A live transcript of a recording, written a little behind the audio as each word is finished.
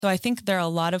So I think there are a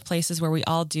lot of places where we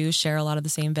all do share a lot of the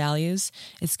same values.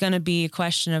 It's going to be a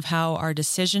question of how our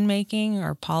decision-making,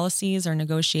 our policies, our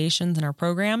negotiations, and our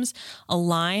programs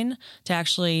align to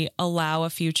actually allow a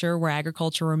future where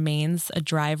agriculture remains a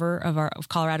driver of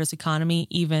Colorado's economy,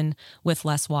 even with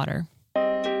less water.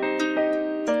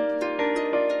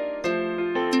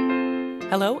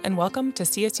 Hello and welcome to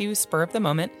CSU Spur of the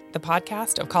Moment, the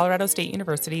podcast of Colorado State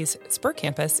University's Spur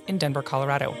campus in Denver,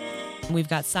 Colorado. We've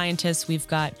got scientists, we've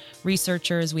got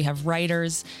researchers, we have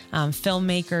writers,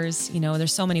 filmmakers.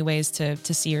 There's so many ways to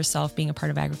see yourself being a part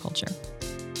of agriculture.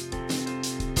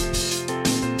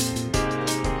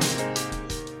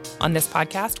 On this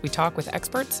podcast, we talk with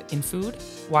experts in food,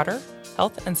 water,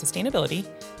 health, and sustainability,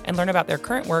 and learn about their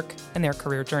current work and their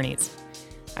career journeys.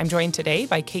 I'm joined today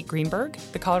by Kate Greenberg,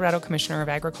 the Colorado Commissioner of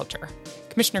Agriculture.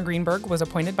 Commissioner Greenberg was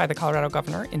appointed by the Colorado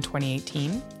governor in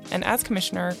 2018, and as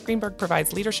commissioner, Greenberg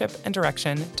provides leadership and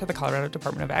direction to the Colorado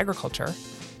Department of Agriculture,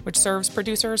 which serves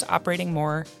producers operating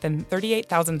more than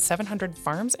 38,700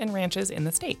 farms and ranches in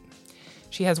the state.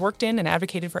 She has worked in and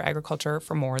advocated for agriculture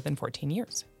for more than 14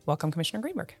 years. Welcome, Commissioner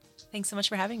Greenberg. Thanks so much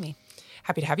for having me.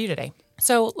 Happy to have you today.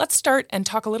 So let's start and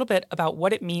talk a little bit about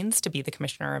what it means to be the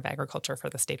Commissioner of Agriculture for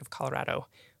the state of Colorado.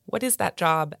 What does that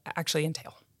job actually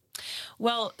entail?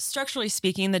 Well, structurally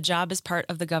speaking, the job is part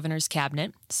of the governor's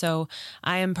cabinet. So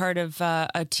I am part of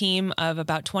a team of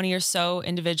about 20 or so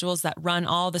individuals that run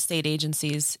all the state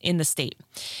agencies in the state.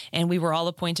 And we were all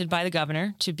appointed by the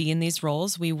governor to be in these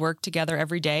roles. We work together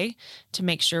every day to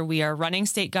make sure we are running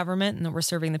state government and that we're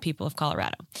serving the people of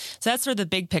Colorado. So that's sort of the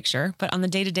big picture. But on the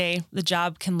day-to-day, the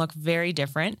job can look very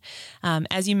different.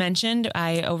 As you mentioned,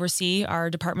 I oversee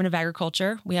our Department of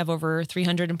Agriculture. We have over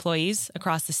 300 employees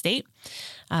across the state.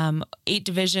 8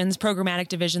 divisions, programmatic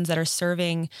divisions that are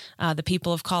serving the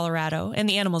people of Colorado and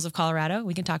the animals of Colorado.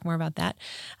 We can talk more about that.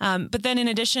 But then in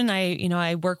addition,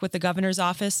 I work with the governor's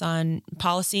office on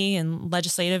policy and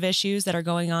legislative issues that are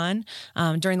going on.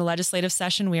 During the legislative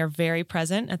session, we are very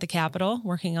present at the Capitol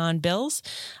working on bills.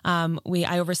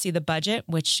 I oversee the budget,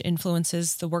 which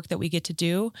influences the work that we get to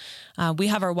do. We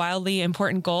have our wildly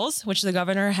important goals, which the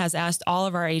governor has asked all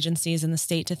of our agencies in the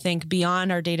state to think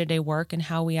beyond our day-to-day work and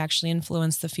how we actually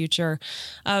influence the future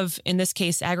of, in this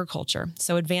case, agriculture.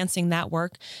 So advancing that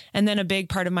work. And then a big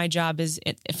part of my job is,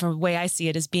 from the way I see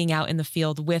it, is being out in the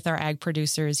field with our ag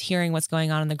producers, hearing what's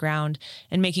going on the ground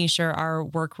and making sure our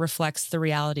work reflects the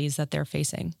realities that they're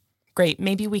facing. Great.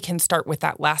 Maybe we can start with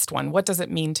that last one. What does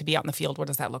it mean to be out in the field? What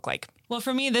does that look like? Well,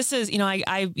 for me, this is,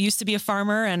 I used to be a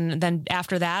farmer, and then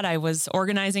after that, I was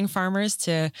organizing farmers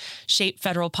to shape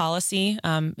federal policy,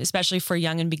 especially for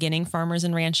young and beginning farmers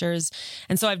and ranchers.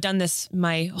 And so I've done this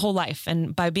my whole life.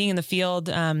 And by being in the field,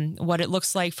 what it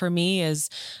looks like for me is,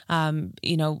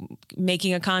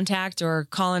 making a contact or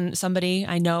calling somebody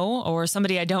I know or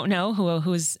somebody I don't know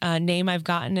whose name I've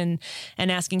gotten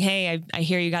and asking, hey, I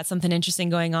hear you got something interesting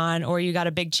going on, or you got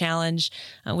a big challenge.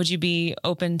 Would you be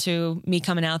open to me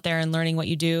coming out there and learning what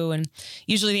you do? And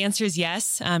usually the answer is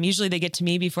yes. Usually they get to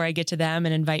me before I get to them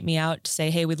and invite me out to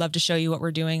say, hey, we'd love to show you what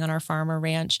we're doing on our farm or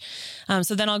ranch.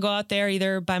 So then I'll go out there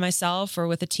either by myself or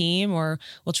with a team, or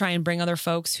we'll try and bring other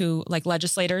folks who, like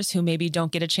legislators, who maybe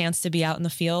don't get a chance to be out in the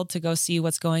field to go see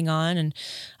what's going on. And,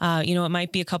 it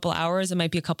might be a couple hours, it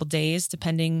might be a couple days,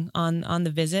 depending on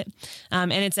the visit.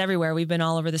 And it's everywhere. We've been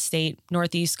all over the state,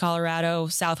 Northeast Colorado,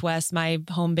 Southwest, my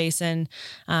home basin,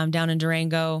 down in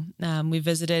Durango. We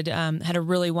visited, had a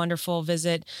really wonderful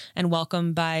visit and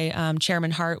welcome by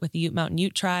Chairman Hart with the Ute Mountain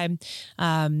Ute Tribe.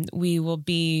 We will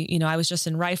be, I was just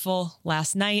in Rifle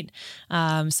last night.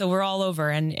 So we're all over.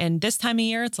 And this time of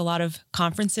year, it's a lot of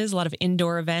conferences, a lot of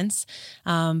indoor events.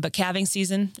 But calving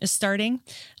season is starting.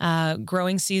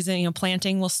 Growing season,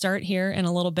 planting will start here in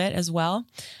a little bit as well.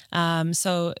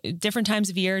 So different times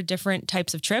of year, different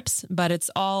types of trips, but it's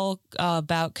all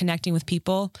about connecting with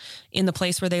people in the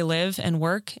place where they live and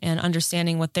work and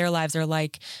understanding what their lives are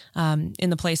like in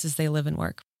the places they live and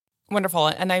work. Wonderful.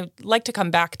 And I'd like to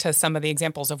come back to some of the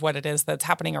examples of what it is that's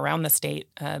happening around the state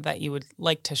that you would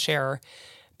like to share.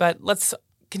 But let's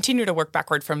continue to work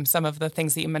backward from some of the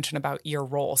things that you mentioned about your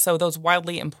role. So those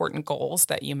wildly important goals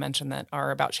that you mentioned that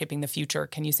are about shaping the future,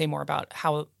 can you say more about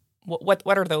how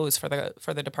what are those for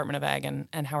the Department of Ag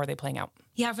and how are they playing out?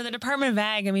 Yeah, for the Department of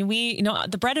Ag, we,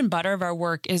 the bread and butter of our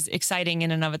work is exciting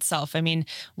in and of itself.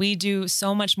 We do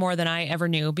so much more than I ever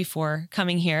knew before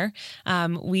coming here.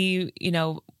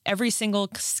 Every single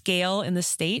scale in the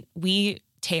state, we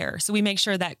tear. So we make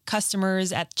sure that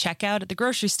customers at checkout at the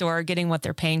grocery store are getting what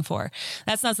they're paying for.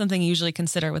 That's not something you usually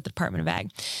consider with the Department of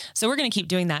Ag. So we're going to keep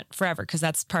doing that forever because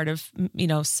that's part of,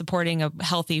 supporting a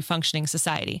healthy, functioning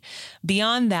society.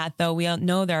 Beyond that, though, we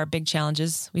know there are big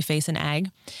challenges we face in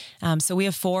ag. So we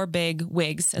have 4 big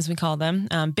WIGs, as we call them,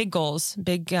 big goals,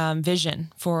 big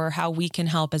vision for how we can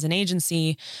help as an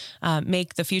agency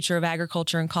make the future of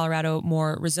agriculture in Colorado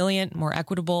more resilient, more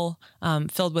equitable,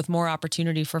 filled with more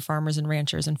opportunity for farmers and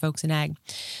ranchers and folks in ag.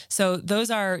 So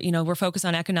those are, we're focused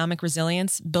on economic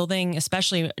resilience, building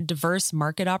especially diverse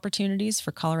market opportunities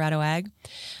for Colorado ag.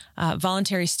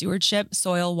 Voluntary stewardship,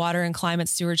 soil, water, and climate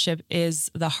stewardship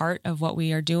is the heart of what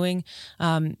we are doing,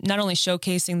 not only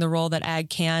showcasing the role that ag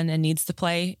can and needs to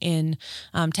play in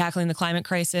tackling the climate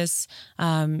crisis,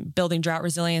 building drought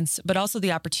resilience, but also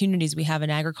the opportunities we have in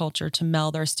agriculture to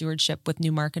meld our stewardship with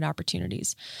new market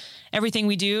opportunities. Everything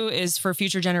we do is for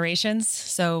future generations.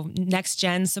 So next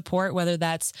gen support, whether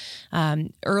that's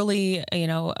early,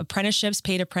 apprenticeships,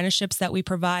 paid apprenticeships that we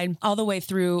provide, all the way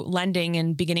through lending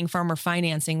and beginning farmer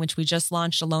financing, which we just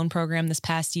launched a loan program this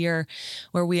past year,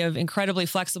 where we have incredibly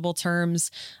flexible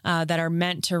terms that are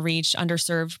meant to reach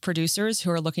underserved producers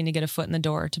who are looking to get a foot in the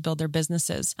door to build their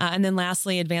businesses. And then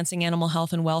lastly, advancing animal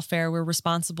health and welfare. We're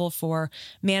responsible for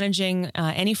managing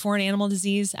any foreign animal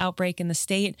disease outbreak in the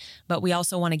state, but we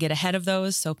also want to get ahead of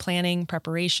those. So planning,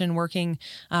 preparation, working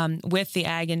with the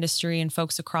ag industry and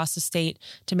folks across the state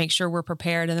to make sure we're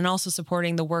prepared, and then also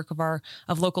supporting the work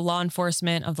of local law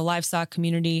enforcement, of the livestock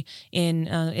community in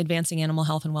advancing animal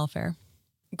health and welfare.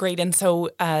 Great. And so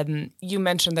you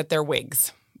mentioned that they're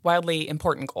WIGs, wildly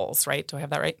important goals, right? Do I have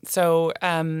that right? So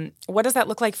what does that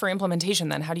look like for implementation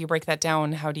then? How do you break that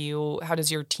down? How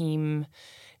does your team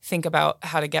think about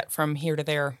how to get from here to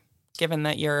there, given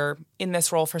that you're in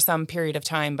this role for some period of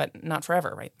time, but not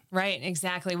forever, right? Right,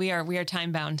 exactly. We are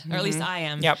time bound, or at least I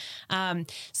am. Yep.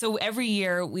 So every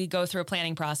year we go through a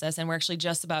planning process, and we're actually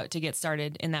just about to get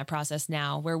started in that process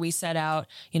now, where we set out,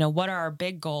 what are our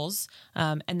big goals,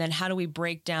 and then how do we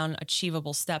break down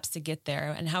achievable steps to get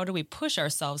there, and how do we push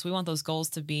ourselves? We want those goals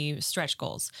to be stretch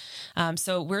goals.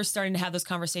 So we're starting to have those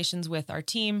conversations with our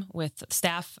team, with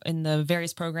staff in the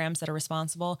various programs that are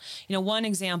responsible. One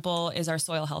example is our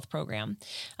soil health program.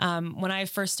 When I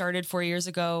first started 4 years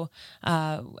ago,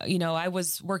 I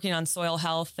was working on soil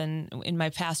health and in my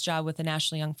past job with the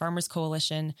National Young Farmers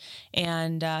Coalition,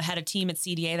 and had a team at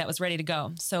CDA that was ready to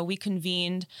go. So we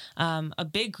convened a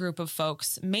big group of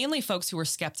folks, mainly folks who were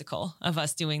skeptical of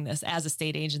us doing this as a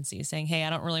state agency, saying, hey, I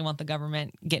don't really want the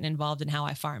government getting involved in how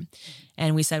I farm. Mm-hmm.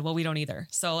 And we said, well, we don't either.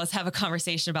 So let's have a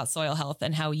conversation about soil health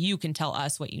and how you can tell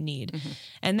us what you need. Mm-hmm.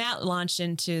 And that launched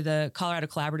into the Colorado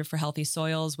Collaborative for Healthy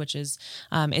Soils, which is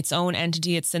its own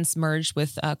entity. It's since merged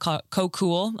with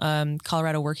COCOOL,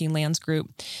 Colorado Working Lands Group.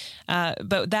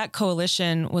 But that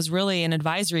coalition was really an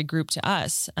advisory group to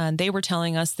us. They were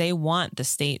telling us they want the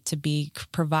state to be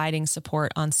providing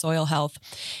support on soil health.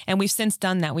 And we've since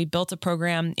done that. We built a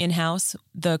program in-house.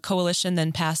 The coalition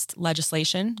then passed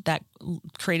legislation that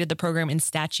created the program in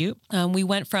statute. We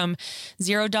went from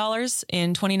 $0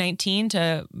 in 2019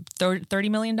 to $30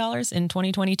 million in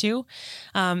 2022.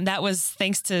 That was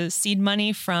thanks to seed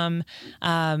money from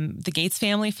the Gates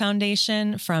Family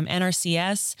Foundation, from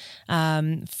NRCS,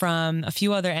 from a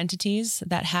few other entities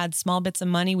that had small bits of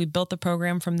money. We built the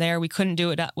program from there. We couldn't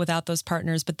do it without those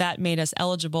partners, but that made us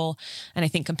eligible and I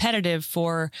think competitive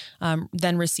for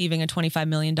then receiving a $25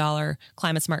 million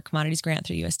Climate Smart Commodities grant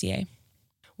through USDA.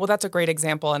 Well, that's a great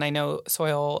example. And I know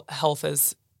soil health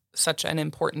is such an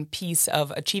important piece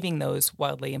of achieving those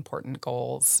wildly important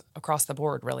goals across the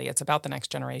board, really. It's about the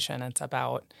next generation. It's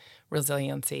about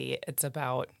resiliency. It's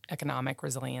about economic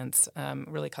resilience.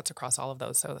 Really cuts across all of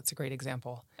those. So that's a great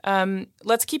example.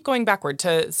 Let's keep going backward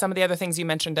to some of the other things you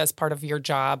mentioned as part of your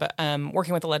job,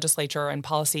 working with the legislature and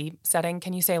policy setting.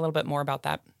 Can you say a little bit more about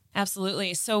that?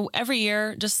 Absolutely. So every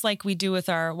year, just like we do with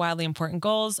our wildly important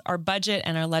goals, our budget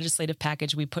and our legislative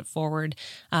package we put forward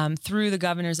through the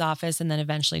governor's office and then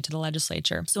eventually to the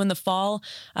legislature. So in the fall,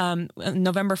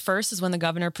 November 1st is when the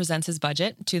governor presents his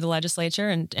budget to the legislature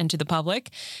and to the public.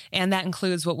 And that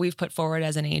includes what we've put forward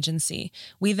as an agency.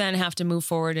 We then have to move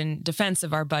forward in defense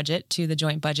of our budget to the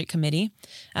Joint Budget Committee,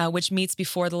 which meets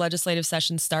before the legislative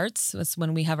session starts. That's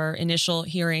when we have our initial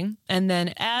hearing. And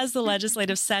then as the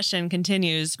legislative session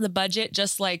continues, the budget,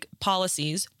 just like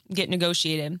policies, get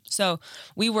negotiated. So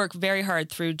we work very hard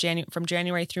through from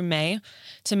January through May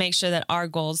to make sure that our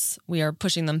goals, we are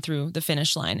pushing them through the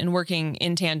finish line and working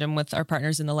in tandem with our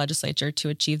partners in the legislature to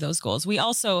achieve those goals. We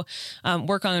also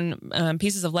work on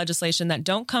pieces of legislation that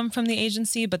don't come from the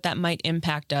agency, but that might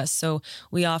impact us. So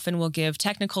we often will give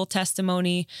technical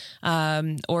testimony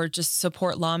or just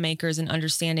support lawmakers in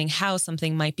understanding how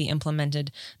something might be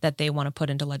implemented that they want to put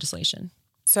into legislation.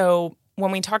 So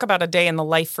when we talk about a day in the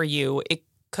life for you, it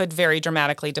could vary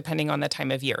dramatically depending on the time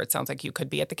of year. It sounds like you could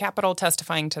be at the Capitol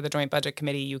testifying to the Joint Budget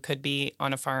Committee. You could be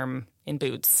on a farm in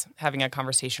Boots having a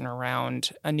conversation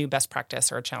around a new best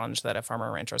practice or a challenge that a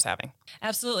farmer or rancher is having.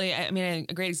 Absolutely. I mean,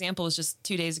 a great example was just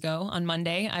 2 days ago on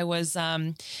Monday. I was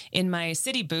in my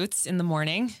city boots in the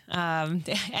morning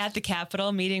at the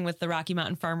Capitol meeting with the Rocky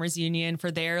Mountain Farmers Union for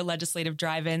their legislative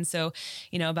drive-in. So,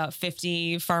 about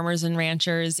 50 farmers and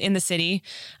ranchers in the city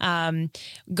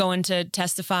going to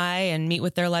testify and meet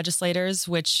with their legislators,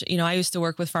 which, I used to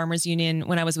work with Farmers Union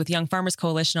when I was with Young Farmers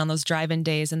Coalition on those drive-in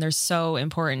days. And they're so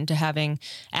important to having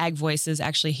ag voices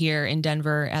actually here in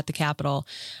Denver at the Capitol.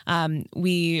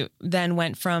 We then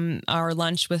went from our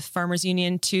lunch with Farmers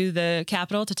Union to the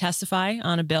Capitol to testify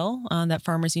on a bill that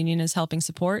Farmers Union is helping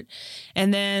support.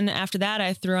 And then after that,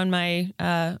 I threw on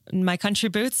my country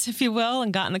boots, if you will,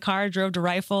 and got in the car, drove to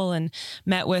Rifle and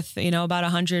met with, about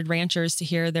 100 ranchers to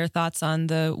hear their thoughts on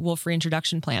the wolf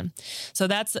reintroduction plan. So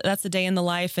that's the day in the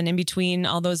life. And in between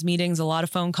all those meetings, a lot of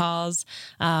phone calls,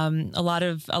 a lot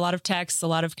of texts, a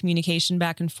lot of communication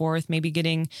back and forth, maybe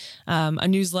getting a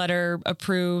newsletter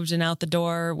approved and out the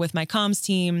door with my comms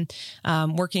team,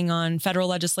 working on federal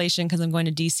legislation because I'm going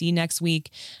to DC next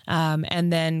week,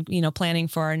 and then, planning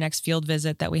for our next field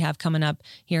visit that we have coming up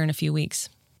here in a few weeks.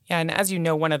 Yeah, and as you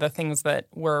know, one of the things that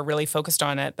we're really focused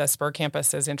on at the Spur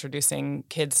campus is introducing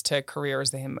kids to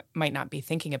careers they might not be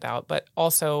thinking about, but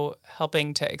also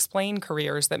helping to explain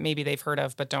careers that maybe they've heard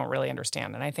of but don't really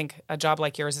understand. And I think a job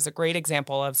like yours is a great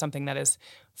example of something that is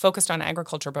focused on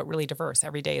agriculture but really diverse.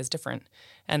 Every day is different.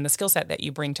 And the skill set that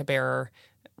you bring to bear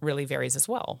really varies as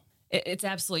well. It's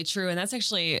absolutely true. And that's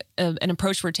actually an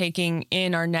approach we're taking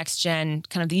in our next gen,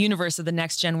 kind of the universe of the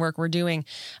next gen work we're doing.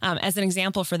 As an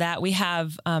example for that, we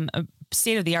have a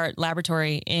state-of-the-art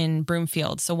laboratory in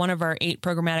Broomfield. So one of our 8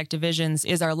 programmatic divisions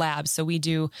is our lab. So we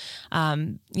do,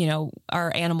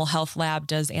 our animal health lab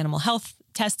does animal health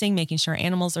testing, making sure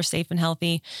animals are safe and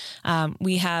healthy.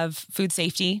 We have food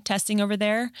safety testing over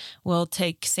there. We'll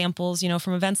take samples,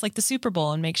 from events like the Super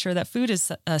Bowl and make sure that food is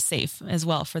safe as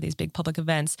well for these big public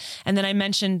events. And then I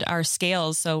mentioned our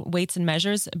scales. So weights and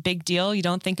measures, a big deal. You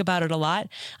don't think about it a lot,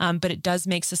 but it does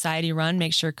make society run,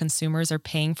 make sure consumers are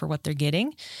paying for what they're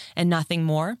getting and nothing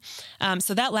more.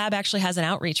 So that lab actually has an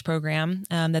outreach program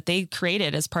that they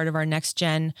created as part of our Next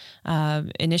Gen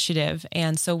initiative.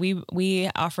 And so we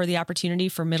offer the opportunity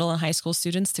for middle and high school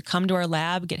students to come to our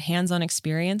lab, get hands-on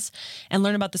experience, and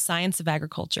learn about the science of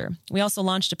agriculture. We also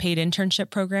launched a paid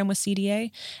internship program with CDA,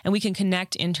 and we can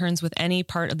connect interns with any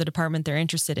part of the department they're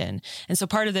interested in. And so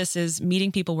part of this is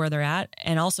meeting people where they're at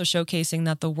and also showcasing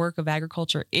that the work of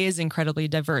agriculture is incredibly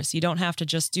diverse. You don't have to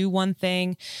just do one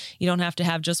thing. You don't have to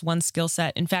have just one skill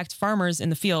set. In fact, farmers in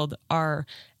the field are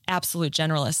absolute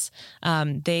generalists.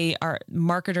 They are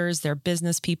marketers, they're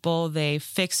business people, they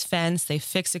fix fence, they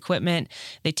fix equipment,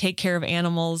 they take care of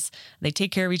animals, they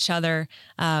take care of each other.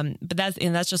 But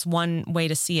that's just one way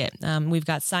to see it. We've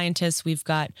got scientists, we've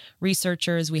got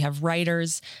researchers, we have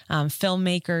writers,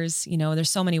 filmmakers. There's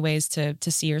so many ways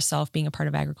to see yourself being a part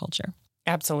of agriculture.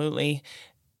 Absolutely.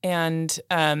 And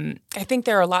I think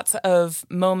there are lots of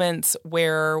moments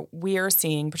where we're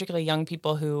seeing, particularly young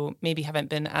people who maybe haven't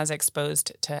been as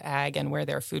exposed to ag and where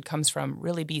their food comes from,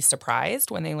 really be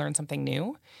surprised when they learn something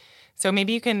new. So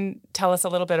maybe you can tell us a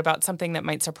little bit about something that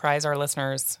might surprise our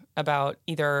listeners about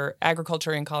either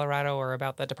agriculture in Colorado or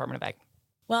about the Department of Ag.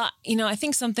 Well, I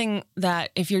think something that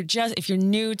if you're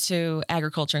new to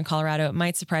agriculture in Colorado, it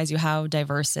might surprise you how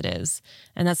diverse it is.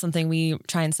 And that's something we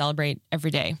try and celebrate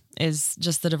every day, is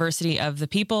just the diversity of the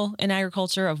people in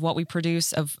agriculture, of what we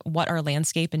produce, of what our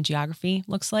landscape and geography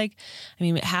looks like. I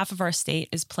mean, half of our state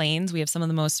is plains. We have some of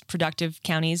the most productive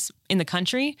counties in the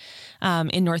country,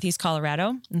 in Northeast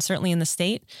Colorado, and certainly in the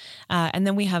state. And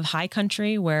then we have high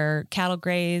country where cattle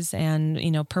graze and,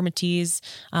 permittees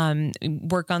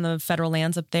work on the federal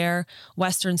lands up there,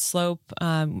 western slope,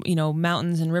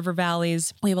 mountains and river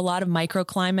valleys. We have a lot of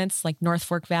microclimates like North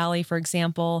Fork Valley, for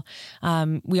example.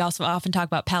 We also often talk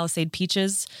about Palisade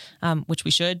peaches, which we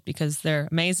should because they're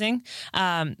amazing.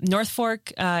 North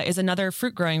Fork is another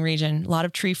fruit growing region. A lot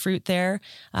of tree fruit there.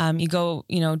 You go,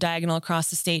 diagonal across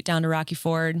the state down to Rocky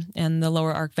Ford and the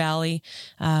lower Ark Valley.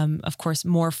 Of course,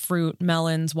 more fruit,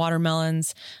 melons,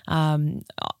 watermelons.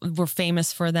 We're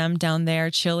famous for them down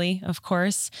there. Chili, of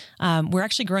course. We're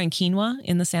actually growing quinoa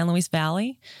in the San Luis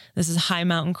Valley. This is a high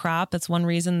mountain crop. That's one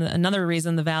reason. Another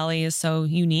reason the valley is so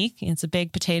unique. It's a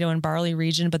big potato and barley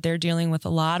region, but they're dealing with a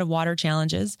lot of water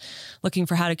challenges, looking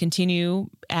for how to continue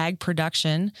ag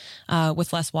production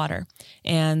with less water.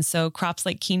 And so crops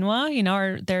like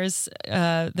quinoa,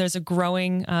 there's a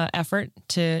growing effort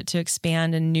to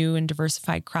expand in new and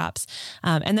diversified crops.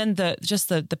 And then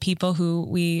the people who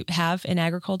we have in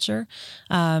agriculture.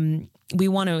 We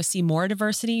want to see more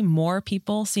diversity, more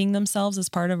people seeing themselves as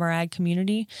part of our ag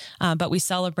community. But we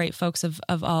celebrate folks of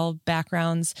all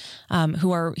backgrounds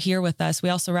who are here with us. We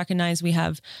also recognize we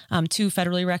have 2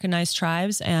 federally recognized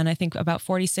tribes, and I think about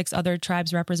 46 other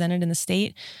tribes represented in the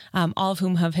state, all of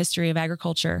whom have history of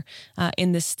agriculture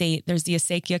in this state. There's the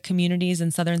Acequia communities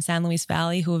in southern San Luis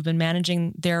Valley who have been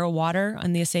managing their water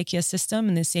on the Acequia system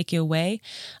and the Acequia way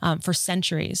for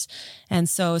centuries. And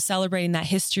so celebrating that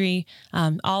history,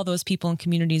 all those people and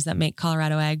communities that make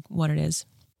Colorado ag what it is.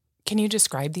 Can you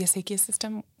describe the Acequia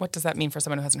system? What does that mean for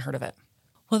someone who hasn't heard of it?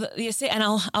 Well, and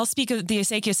I'll speak of the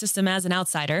Acequia system as an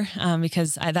outsider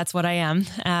because that's what I am.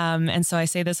 And so I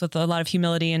say this with a lot of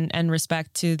humility and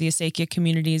respect to the Acequia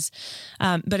communities.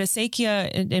 But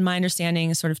Acequia, in my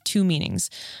understanding, is sort of 2 meanings.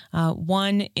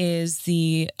 One is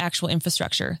the actual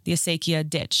infrastructure, the Acequia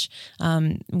ditch.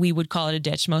 We would call it a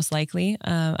ditch, most likely.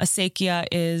 Acequia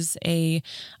is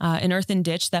an earthen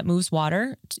ditch that moves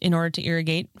water in order to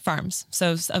irrigate farms.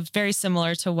 So very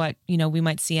similar to what we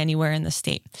might see anywhere in the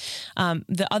state.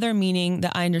 The other meaning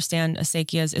that I understand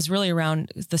Acequias is really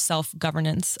around the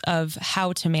self-governance of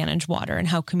how to manage water and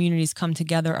how communities come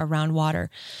together around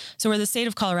water. So where the state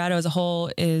of Colorado as a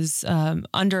whole is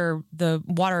under the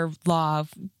water law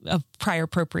of prior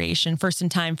appropriation, first in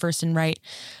time, first in right,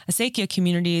 Acequia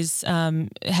communities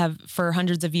have for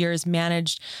hundreds of years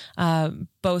managed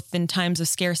both in times of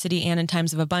scarcity and in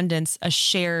times of abundance, a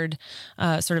shared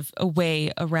sort of a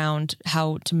way around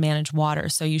how to manage water.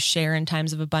 So you share in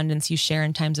times of abundance, you share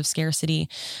in times of scarcity.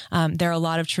 There are a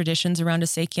lot of traditions around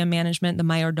Acequia management. The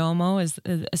mayordomo is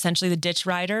essentially the ditch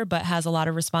rider, but has a lot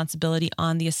of responsibility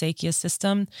on the Acequia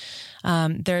system.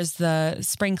 There's the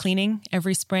spring cleaning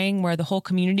every spring where the whole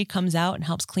community comes out and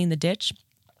helps clean the ditch.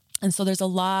 And so there's a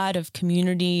lot of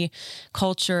community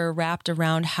culture wrapped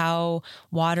around how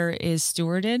water is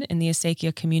stewarded in the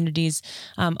Acequia communities,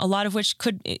 a lot of which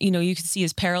you could see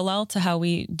as parallel to how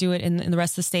we do it in the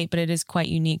rest of the state, but it is quite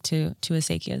unique to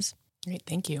Acequias. Great,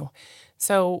 thank you.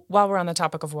 So while we're on the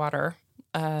topic of water,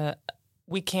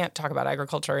 we can't talk about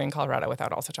agriculture in Colorado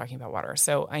without also talking about water.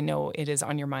 So I know it is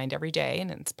on your mind every day,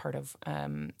 and it's part of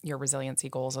your resiliency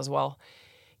goals as well.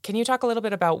 Can you talk a little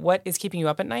bit about what is keeping you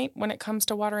up at night when it comes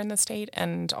to water in the state,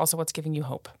 and also what's giving you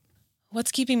hope?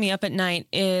 What's keeping me up at night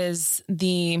is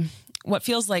what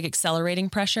feels like accelerating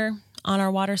pressure on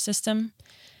our water system.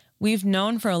 We've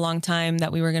known for a long time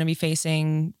that we were going to be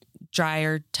facing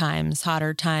drier times,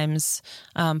 hotter times,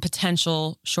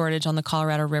 potential shortage on the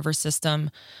Colorado River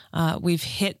system. We've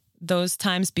hit those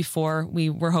times before we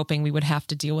were hoping we would have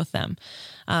to deal with them.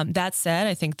 That said,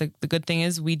 I think the good thing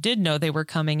is we did know they were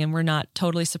coming and we're not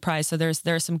totally surprised. So there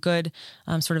are some good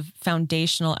sort of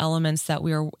foundational elements that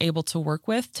we are able to work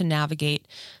with to navigate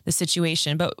the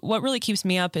situation. But what really keeps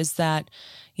me up is that,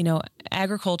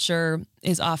 agriculture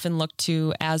is often looked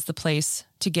to as the place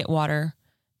to get water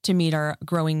to meet our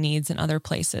growing needs in other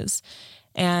places.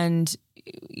 And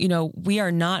we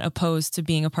are not opposed to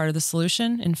being a part of the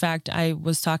solution. In fact, I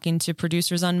was talking to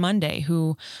producers on Monday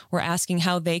who were asking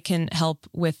how they can help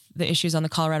with the issues on the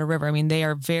Colorado River. I mean, they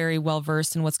are very well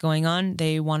versed in what's going on.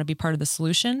 They want to be part of the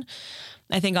solution.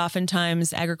 I think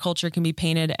oftentimes agriculture can be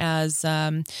painted as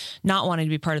not wanting to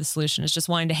be part of the solution. It's just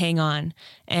wanting to hang on.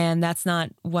 And that's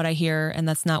not what I hear, and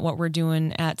that's not what we're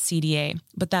doing at CDA.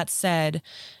 But that said,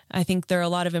 I think there are a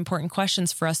lot of important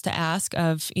questions for us to ask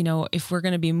of, if we're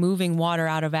going to be moving water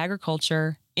out of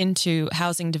agriculture into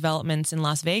housing developments in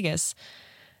Las Vegas,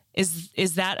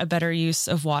 is that a better use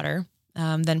of water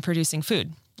than producing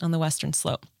food on the Western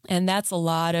Slope? And that's a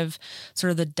lot of sort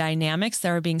of the dynamics that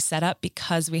are being set up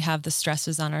because we have the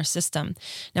stresses on our system.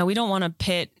 Now, we don't want to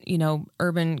pit,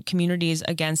 urban communities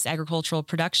against agricultural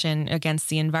production, against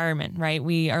the environment, right?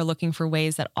 We are looking for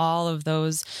ways that all of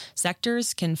those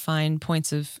sectors can find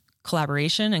points of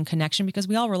collaboration and connection because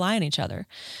we all rely on each other.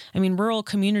 I mean, rural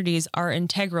communities are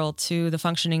integral to the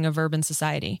functioning of urban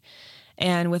society.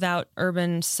 And without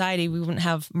urban society, we wouldn't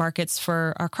have markets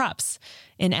for our crops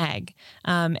in ag.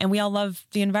 And we all love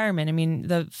the environment. I mean,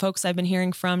 the folks I've been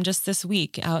hearing from just this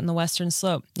week out in the Western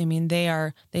Slope, I mean,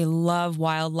 they love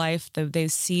wildlife. They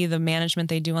see the management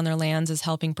they do on their lands as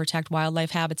helping protect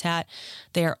wildlife habitat.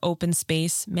 They are open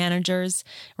space managers,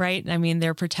 right? I mean,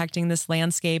 they're protecting this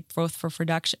landscape both for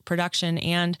production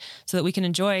and so that we can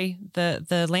enjoy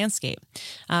the landscape.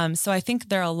 So I think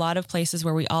there are a lot of places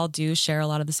where we all do share a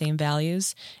lot of the same values.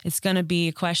 It's going to be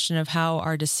a question of how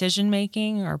our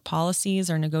decision-making, our policies,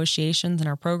 our negotiations, and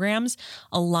our programs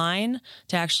align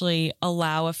to actually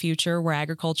allow a future where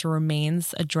agriculture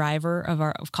remains a driver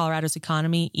of Colorado's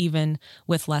economy, even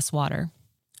with less water.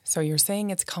 So you're saying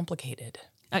it's complicated.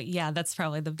 Yeah, that's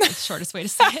probably the shortest way to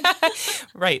say it.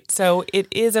 Right. So it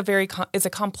is it's a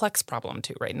complex problem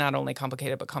too, right? Not only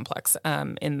complicated, but complex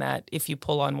in that if you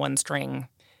pull on one string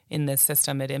in this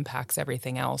system, it impacts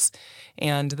everything else.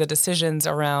 And the decisions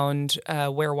around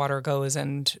where water goes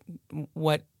and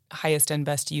what highest and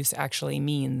best use actually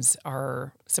means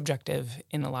are subjective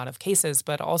in a lot of cases.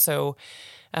 But also,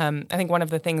 I think one of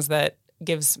the things that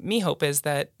gives me hope is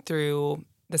that through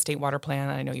the State Water Plan,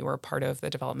 I know you were a part of the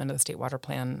development of the State Water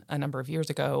Plan a number of years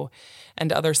ago,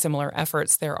 and other similar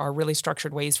efforts, there are really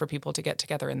structured ways for people to get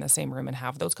together in the same room and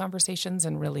have those conversations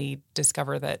and really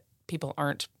discover that people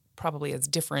aren't probably as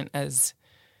different as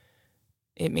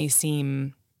it may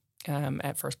seem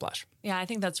at first blush. Yeah, I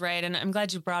think that's right. And I'm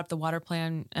glad you brought up the water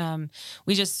plan.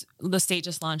 The state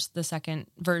just launched the second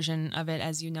version of it,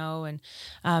 as you know. And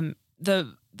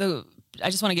I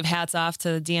just want to give hats off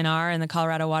to the DNR and the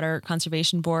Colorado Water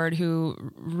Conservation Board,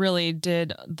 who really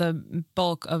did the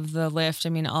bulk of the lift. I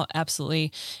mean,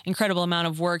 absolutely incredible amount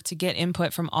of work to get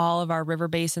input from all of our river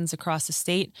basins across the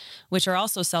state, which are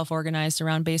also self-organized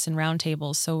around basin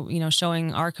roundtables. So,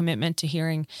 showing our commitment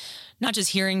to not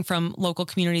just hearing from local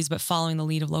communities, but following the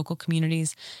lead of local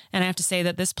communities. And I have to say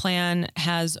that this plan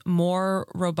has more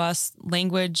robust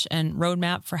language and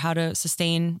roadmap for how to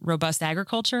sustain robust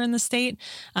agriculture in the state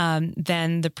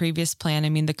than the previous plan. I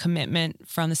mean, the commitment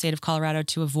from the state of Colorado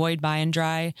to avoid buy and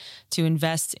dry, to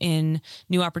invest in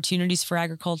new opportunities for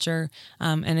agriculture,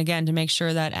 and again, to make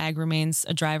sure that ag remains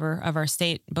a driver of our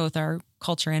state, both our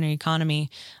culture and our economy,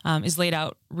 is laid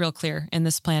out real clear in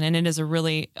this plan. And it is a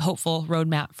really hopeful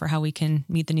roadmap for how we can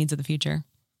meet the needs of the future.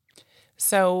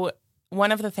 So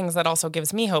one of the things that also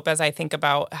gives me hope as I think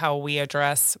about how we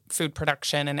address food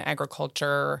production and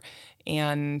agriculture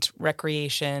and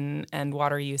recreation and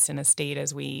water use in a state,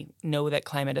 as we know that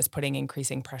climate is putting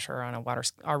increasing pressure on a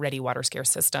already water scarce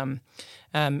system,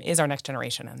 is our next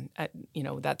generation.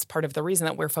 And, that's part of the reason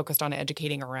that we're focused on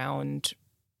educating around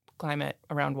climate,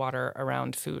 around water,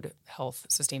 around food, health,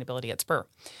 sustainability at Spur.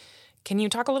 Can you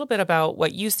talk a little bit about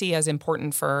what you see as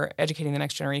important for educating the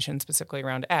next generation, specifically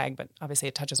around ag, but obviously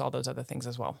it touches all those other things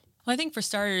as well? Well, I think for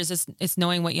starters, it's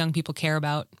knowing what young people care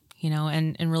about,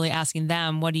 and really asking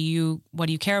them, what do you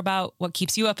care about? What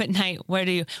keeps you up at night?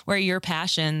 Where are your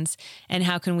passions? And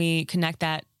how can we connect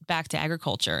that back to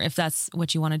agriculture if that's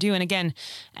what you want to do? And again,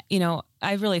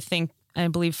 I really think I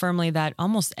believe firmly that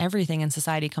almost everything in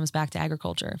society comes back to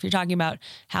agriculture. If you're talking about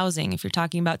housing, if you're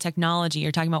talking about technology,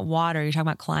 you're talking about water, you're talking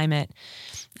about climate,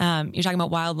 you're talking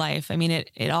about wildlife. I mean,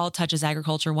 it all touches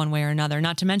agriculture one way or another,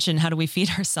 not to mention how do we feed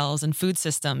ourselves and food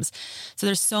systems. So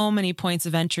there's so many points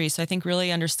of entry. So I think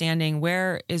really understanding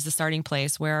where is the starting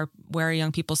place, where are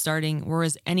young people starting, where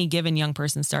is any given young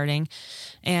person starting,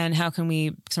 and how can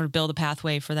we sort of build a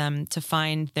pathway for them to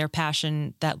find their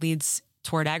passion that leads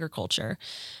toward agriculture.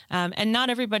 And not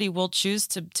everybody will choose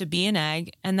to be in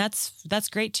ag. And that's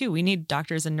great too. We need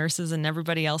doctors and nurses and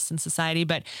everybody else in society.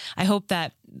 But I hope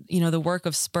that, the work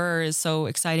of Spur is so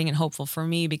exciting and hopeful for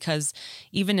me, because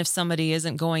even if somebody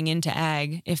isn't going into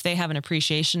ag, if they have an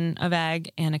appreciation of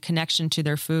ag and a connection to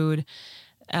their food,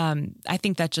 I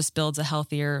think that just builds a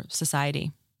healthier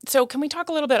society. So can we talk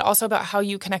a little bit also about how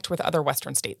you connect with other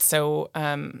Western states? So,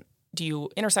 do you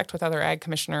intersect with other ag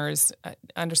commissioners,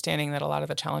 understanding that a lot of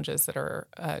the challenges that are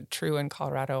true in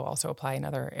Colorado also apply in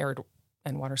other arid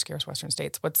and water scarce Western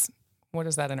states? What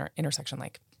is that intersection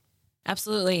like?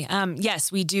 Absolutely.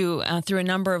 Yes, we do through a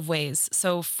number of ways.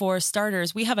 So for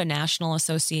starters, we have a national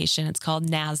association. It's called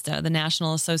NASDA, the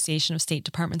National Association of State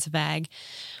Departments of Ag.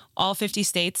 All 50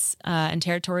 states and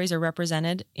territories are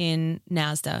represented in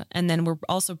NASDA. And then we're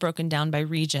also broken down by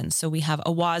region. So we have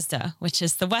AWASDA, which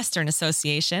is the Western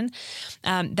Association.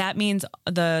 That means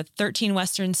the 13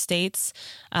 Western states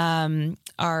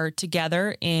are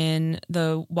together in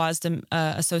the WASDA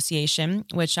Association,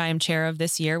 which I am chair of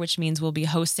this year, which means we'll be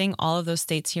hosting all of those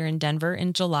states here in Denver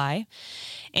in July.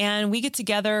 And we get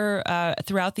together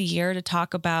throughout the year to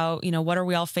talk about, what are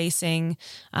we all facing?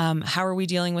 How are we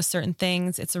dealing with certain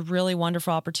things? It's a really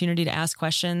wonderful opportunity to ask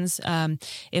questions.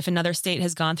 If another state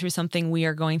has gone through something we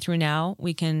are going through now,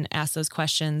 we can ask those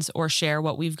questions or share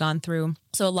what we've gone through.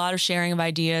 So a lot of sharing of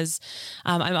ideas.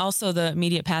 I'm also the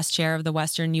immediate past chair of the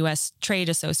Western U.S. Trade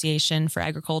Association for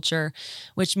Agriculture,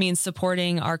 which means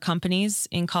supporting our companies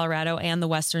in Colorado and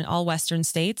all Western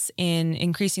states in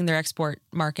increasing their export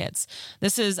markets.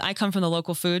 I come from the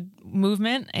local food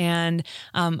movement, and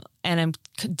I'm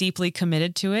deeply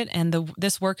committed to it. And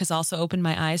this work has also opened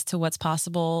my eyes to what's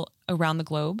possible around the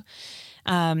globe.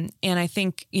 And I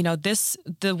think,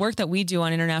 the work that we do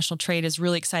on international trade is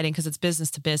really exciting because it's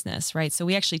business to business, right? So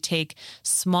we actually take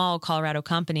small Colorado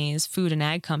companies, food and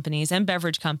ag companies and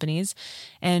beverage companies,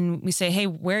 and we say, hey,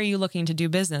 where are you looking to do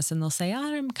business? And they'll say,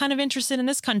 I'm kind of interested in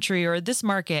this country or this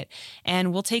market.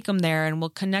 And we'll take them there and we'll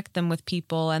connect them with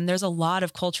people. And there's a lot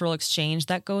of cultural exchange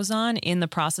that goes on in the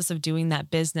process of doing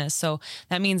that business. So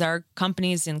that means our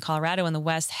companies in Colorado and the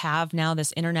West have now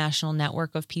this international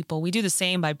network of people. We do the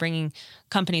same by bringing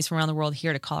companies from around the world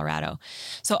here to Colorado.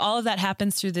 So all of that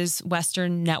happens through these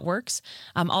Western networks.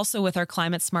 Also with our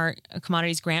Climate Smart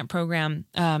Commodities Grant Program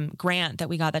grant that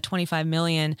we got, that $25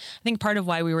 million, I think part of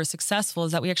why we were successful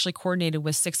is that we actually coordinated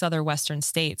with 6 other Western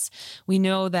states. We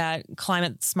know that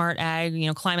climate smart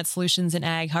ag, climate solutions in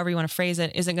ag, however you want to phrase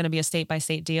it, isn't going to be a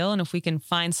state-by-state deal. And if we can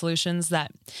find solutions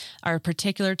that are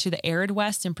particular to the arid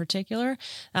West in particular,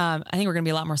 I think we're going to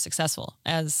be a lot more successful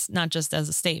as not just as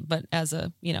a state, but as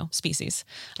a, species,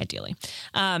 ideally.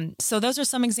 So those are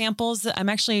some examples. I'm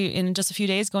actually in just a few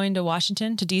days going to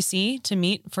Washington, to DC, to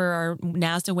meet for our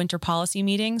NASDA winter policy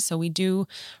meeting. So we do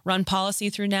run policy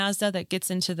through NASDA that gets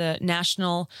into the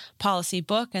national policy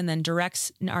book and then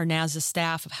directs our NASDA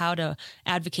staff of how to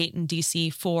advocate in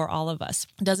DC for all of us.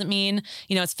 It doesn't mean,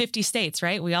 it's 50 states,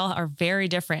 right? We all are very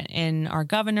different in our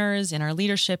governors, in our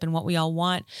leadership, and what we all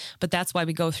want. But that's why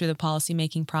we go through the policy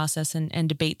making process and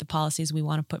debate the policies we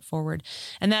want to put forward.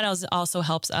 And that also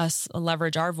helps us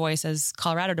leverage our voice as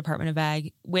Colorado Department of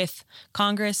Ag with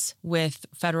Congress, with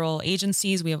federal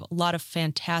agencies. We have a lot of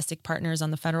fantastic partners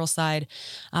on the federal side,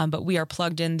 but we are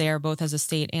plugged in there both as a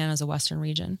state and as a Western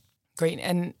region. Great.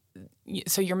 And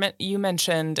so you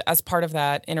mentioned as part of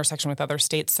that intersection with other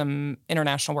states, some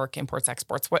international work, imports,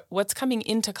 exports. What's coming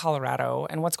into Colorado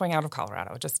and what's going out of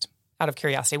Colorado? Just out of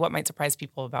curiosity, what might surprise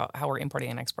people about how we're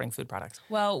importing and exporting food products?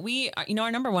 Well,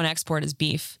 our number one export is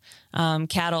beef.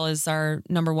 Cattle is our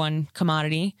number one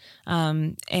commodity,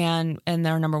 and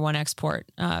our number one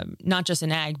export, not just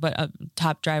in ag, but a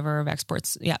top driver of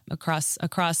exports. Yeah,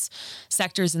 across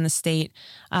sectors in the state.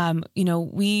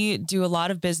 We do a lot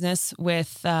of business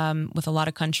with a lot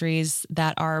of countries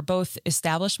that are both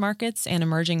established markets and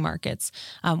emerging markets.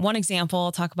 One example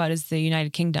I'll talk about is the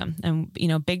United Kingdom, and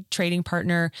big trading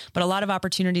partner, but a lot of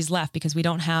opportunities left because we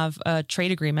don't have a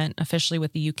trade agreement officially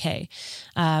with the UK.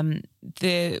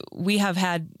 We have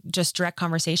had just direct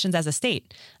conversations as a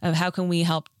state of how can we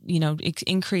help,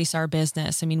 increase our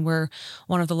business. I mean, we're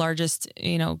one of the largest,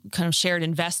 kind of shared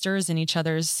investors in each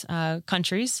other's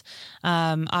countries,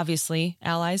 obviously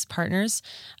allies, partners.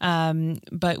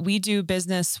 But we do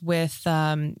business with,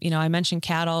 I mentioned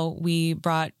cattle. We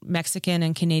brought Mexican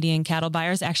and Canadian cattle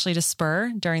buyers actually to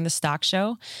Spur during the stock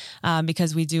show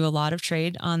because we do a lot of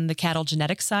trade on the cattle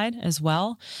genetic side as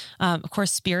well. Of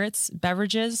course, spirits,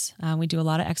 beverages. We do a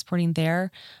lot of exporting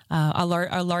there.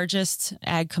 Our largest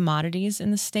ag commodities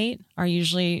in the state are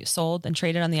usually sold and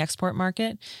traded on the export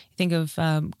market. You think of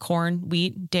corn,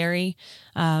 wheat, dairy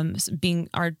being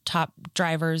our top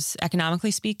drivers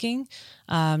economically speaking.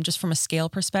 Just from a scale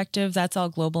perspective, that's all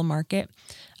global market.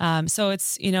 So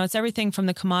it's everything from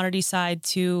the commodity side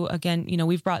to, again,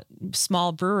 we've brought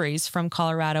small breweries from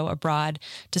Colorado abroad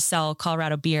to sell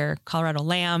Colorado beer. Colorado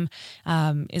lamb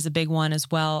is a big one as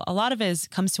well. A lot of it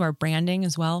comes to our branding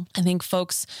as well. I think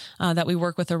folks that we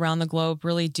work with around the globe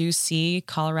really do see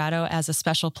Colorado as a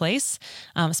special place,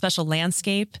 a special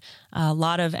landscape,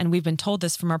 and we've been told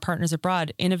this from our partners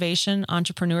abroad, innovation,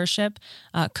 entrepreneurship,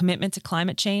 commitment to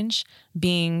climate change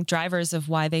being drivers of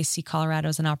why they see Colorado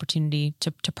as an opportunity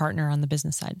to partner on the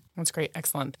business side. That's great.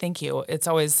 Excellent. Thank you. It's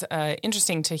always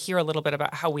interesting to hear a little bit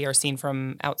about how we are seen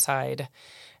from outside,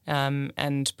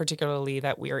 and particularly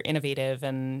that we are innovative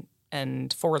and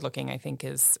and forward-looking, I think,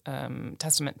 is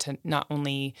testament to not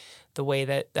only the way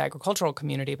that the agricultural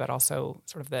community, but also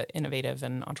sort of the innovative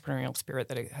and entrepreneurial spirit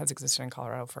that has existed in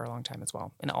Colorado for a long time as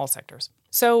well, in all sectors.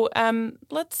 So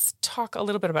let's talk a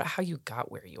little bit about how you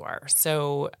got where you are.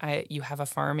 So you have a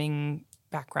farming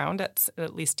background,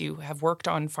 at least you have worked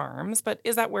on farms, but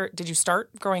is that where, did you start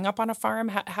growing up on a farm?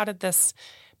 How did this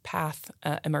path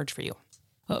emerge for you?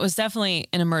 Well, it was definitely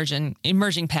an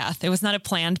emerging path. It was not a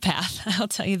planned path, I'll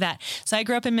tell you that. So I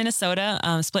grew up in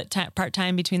Minnesota, split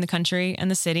part-time between the country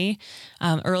and the city.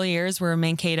 Early years were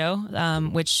Mankato,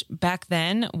 which back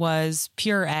then was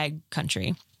pure ag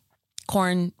country.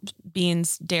 Corn,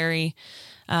 beans, dairy.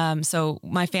 So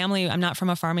my family, I'm not from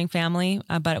a farming family,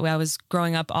 but I was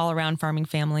growing up all around farming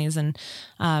families and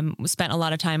spent a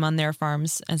lot of time on their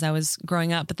farms as I was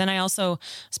growing up. But then I also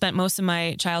spent most of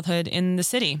my childhood in the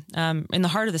city, in the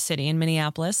heart of the city in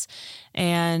Minneapolis,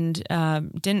 and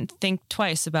didn't think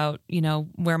twice about,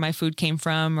 where my food came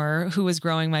from or who was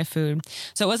growing my food.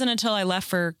 So it wasn't until I left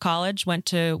for college, went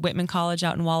to Whitman College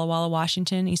out in Walla Walla,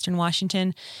 Washington, Eastern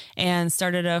Washington, and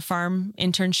started a farm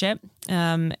internship.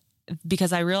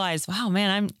 Because I realized, wow, man,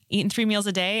 I'm eating 3 meals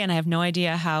a day and I have no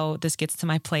idea how this gets to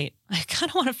my plate. I kind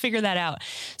of want to figure that out.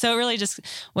 So it really just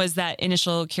was that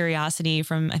initial curiosity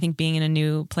from, I think, being in a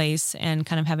new place and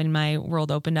kind of having my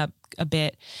world opened up a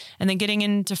bit. And then getting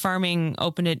into farming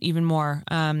opened it even more.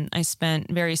 I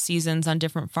spent various seasons on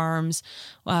different farms,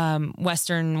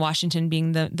 Western Washington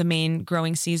being the main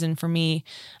growing season for me,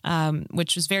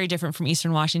 which was very different from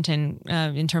Eastern Washington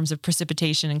in terms of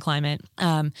precipitation and climate.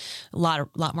 A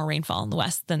lot more rainfall in the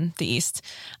West than the East.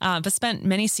 But spent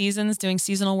many seasons doing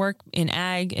seasonal work in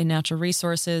ag and natural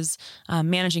resources,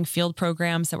 managing field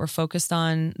programs that were focused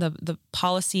on the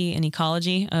policy and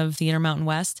ecology of the Intermountain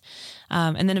West.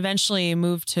 And then eventually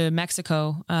moved to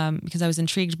Mexico because I was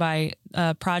intrigued by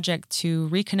a project to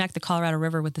reconnect the Colorado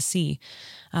River with the sea.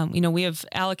 We have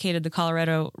allocated the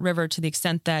Colorado River to the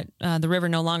extent that the river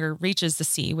no longer reaches the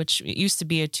sea, which it used to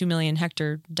be a 2 million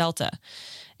hectare delta.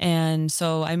 And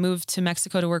so I moved to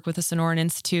Mexico to work with the Sonoran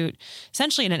Institute,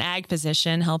 essentially in an ag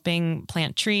position, helping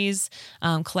plant trees,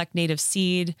 collect native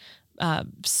seed,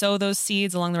 sow those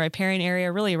seeds along the riparian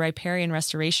area, really a riparian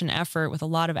restoration effort with a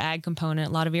lot of ag component,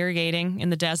 a lot of irrigating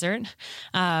in the desert.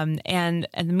 And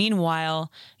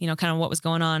meanwhile, kind of what was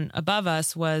going on above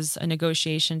us was a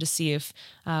negotiation to see if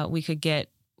we could get,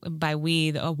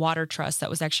 a water trust that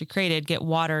was actually created, get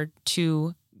water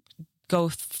to go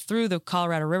through the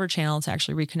Colorado River Channel to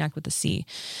actually reconnect with the sea.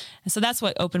 And so that's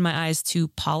what opened my eyes to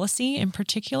policy in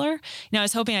particular. I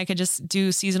was hoping I could just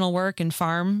do seasonal work and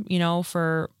farm,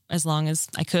 for as long as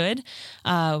I could,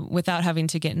 without having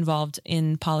to get involved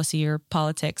in policy or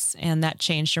politics. And that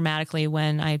changed dramatically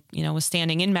when I, was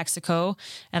standing in Mexico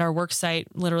at our work site,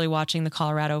 literally watching the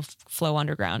Colorado flow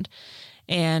underground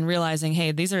and realizing,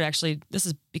 hey, this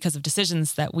is because of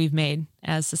decisions that we've made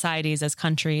as societies, as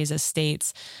countries, as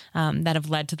states, that have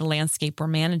led to the landscape we're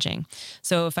managing.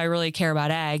 So if I really care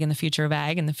about ag and the future of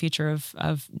ag and the future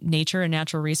of nature and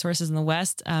natural resources in the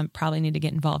West, probably need to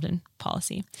get involved in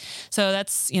policy. So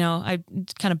that's, I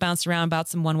kind of bounced around about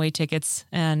some one-way tickets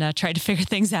and tried to figure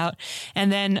things out.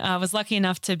 And then I was lucky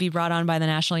enough to be brought on by the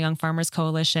National Young Farmers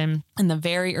Coalition in the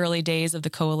very early days of the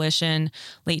coalition,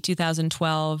 late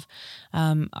 2012.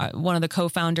 One of the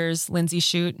co-founders, Lindsay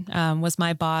Shute, was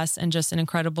my boss and just an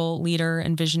incredible leader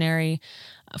and visionary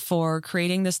for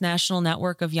creating this national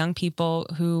network of young people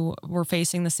who were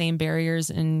facing the same barriers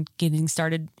in getting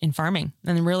started in farming.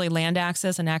 And really land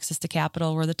access and access to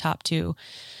capital were the top two.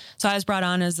 So I was brought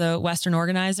on as a Western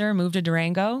organizer, moved to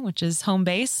Durango, which is home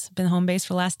base, been home base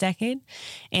for the last decade,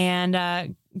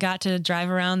 and got to drive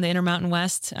around the Intermountain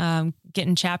West,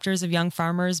 getting chapters of young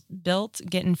farmers built,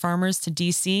 getting farmers to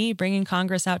DC, bringing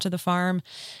Congress out to the farm,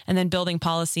 and then building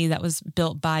policy that was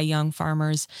built by young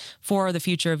farmers for the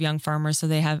future of young farmers so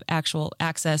they have actual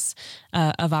access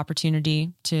of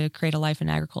opportunity to create a life in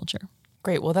agriculture.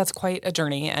 Great. Well, that's quite a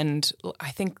journey. And I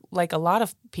think like a lot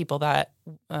of people that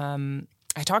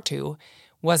I talked to,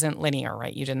 wasn't linear,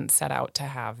 right? You didn't set out to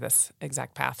have this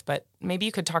exact path, but maybe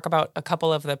you could talk about a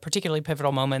couple of the particularly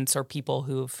pivotal moments or people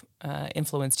who've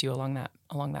influenced you along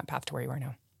that path to where you are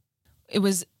now. It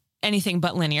was anything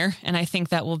but linear, and I think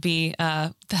that will be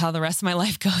how the rest of my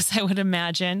life goes, I would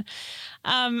imagine.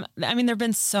 There've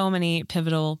been so many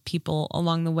pivotal people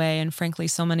along the way, and frankly,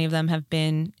 so many of them have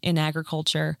been in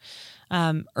agriculture.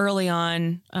 Early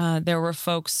on, there were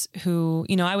folks who,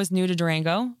 I was new to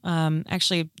Durango.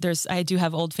 I do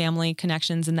have old family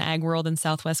connections in the ag world in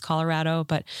Southwest Colorado,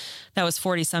 but that was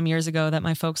 40 some years ago that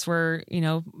my folks were,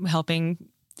 helping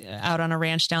out on a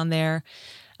ranch down there.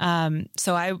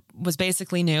 So I was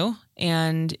basically new.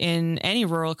 And in any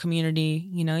rural community,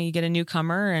 you get a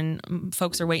newcomer and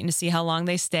folks are waiting to see how long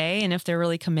they stay and if they're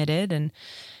really committed.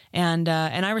 And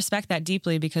I respect that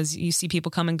deeply because you see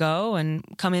people come and go and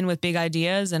come in with big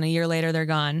ideas and a year later they're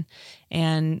gone.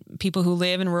 And people who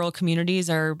live in rural communities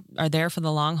are there for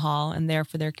the long haul and there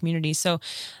for their community. So,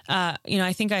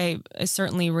 I think I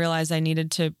certainly realized I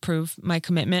needed to prove my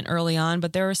commitment early on,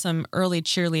 but there were some early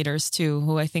cheerleaders too,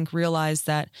 who I think realized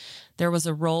that there was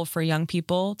a role for young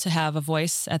people to have a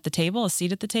voice at the table, a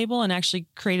seat at the table, and actually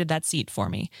created that seat for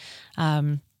me.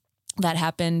 That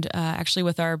happened actually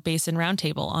with our Basin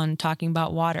Roundtable on talking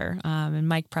about water. And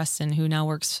Mike Preston, who now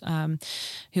works,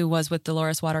 who was with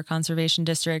Dolores Water Conservancy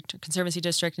District,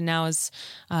 and now is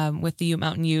with the Ute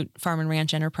Mountain Ute Farm and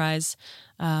Ranch Enterprise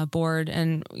board,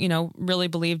 and really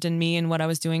believed in me and what I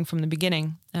was doing from the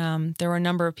beginning. There were a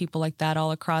number of people like that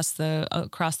all across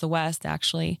the West,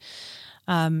 actually.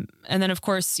 And then, of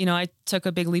course, I took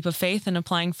a big leap of faith in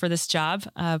applying for this job.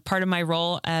 Part of my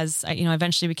role as I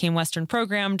eventually became Western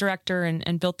Program Director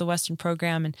and built the Western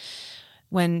Program. And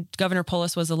when Governor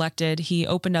Polis was elected, he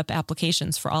opened up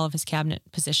applications for all of his cabinet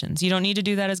positions. You don't need to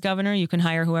do that as governor. You can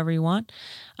hire whoever you want,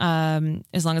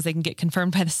 as long as they can get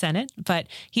confirmed by the Senate. But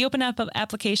he opened up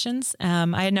applications.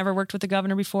 I had never worked with the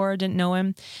governor before, didn't know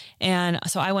him. And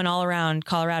so I went all around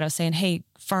Colorado saying, hey,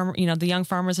 the young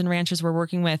farmers and ranchers we're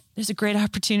working with, there's a great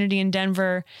opportunity in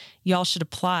Denver. Y'all should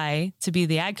apply to be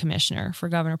the ag commissioner for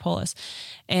Governor Polis.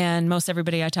 And most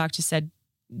everybody I talked to said,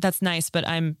 that's nice, but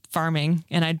I'm farming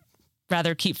and I'd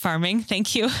rather keep farming.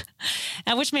 Thank you.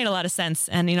 And which made a lot of sense.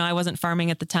 And, I wasn't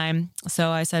farming at the time.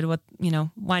 So I said,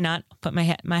 why not put my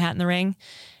hat in the ring?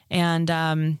 And,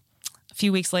 a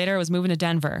few weeks later, I was moving to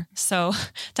Denver. So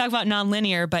talk about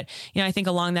nonlinear, but, I think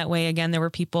along that way, again, there were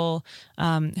people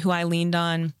who I leaned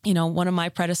on. One of my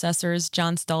predecessors,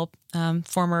 John Stulp,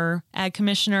 former ag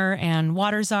commissioner and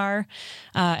water czar,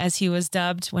 as he was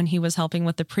dubbed when he was helping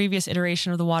with the previous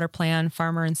iteration of the water plan,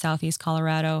 farmer in Southeast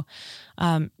Colorado.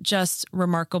 Just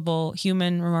remarkable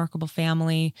human, remarkable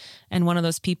family, and one of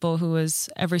those people who was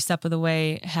every step of the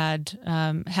way had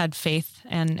faith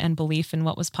and belief in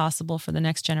what was possible for the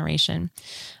next generation.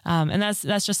 And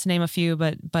that's just to name a few,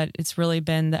 but it's really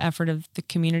been the effort of the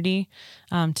community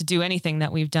to do anything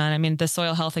that we've done. I mean, the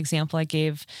soil health example I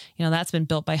gave, that's been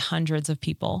built by hundreds of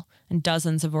people and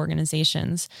dozens of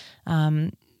organizations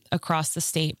across the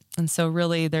state. And so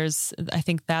really I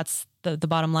think that's the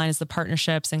bottom line is the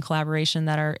partnerships and collaboration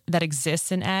that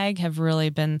exists in ag have really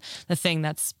been the thing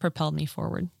that's propelled me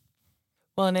forward.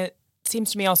 Well, and it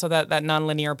seems to me also that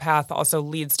nonlinear path also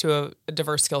leads to a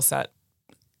diverse skill set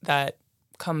that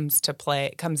comes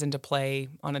into play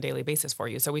on a daily basis for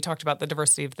you. So we talked about the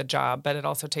diversity of the job, but it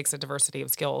also takes a diversity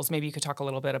of skills. Maybe you could talk a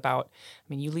little bit about,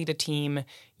 you lead a team,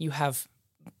 you have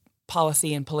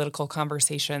policy and political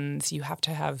conversations, you have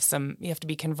to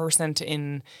be conversant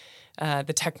in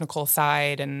the technical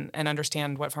side and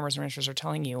understand what farmers and ranchers are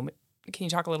telling you. Can you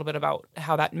talk a little bit about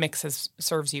how that mix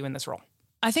serves you in this role?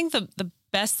 I think the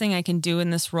best thing I can do in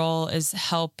this role is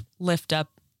help lift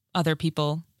up other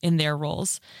people in their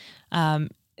roles. I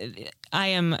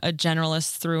am a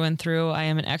generalist through and through. I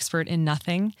am an expert in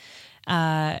nothing.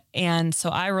 And so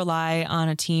I rely on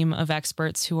a team of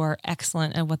experts who are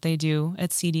excellent at what they do at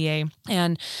CDA.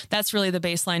 And that's really the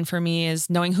baseline for me, is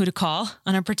knowing who to call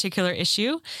on a particular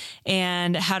issue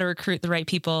and how to recruit the right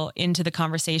people into the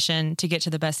conversation to get to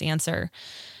the best answer.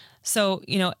 So,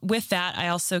 with that, I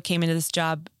also came into this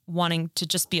job wanting to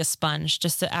just be a sponge,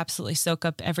 just to absolutely soak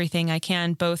up everything I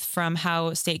can, both from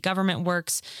how state government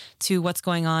works to what's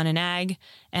going on in ag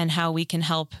and how we can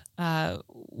help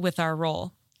with our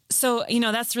role. So,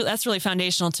 that's really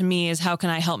foundational to me, is how can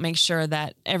I help make sure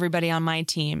that everybody on my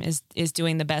team is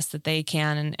doing the best that they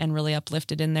can and really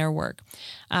uplifted in their work.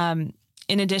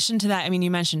 In addition to that,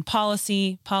 you mentioned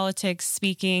policy, politics,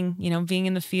 speaking, being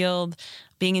in the field,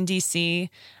 being in DC.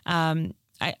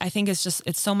 I think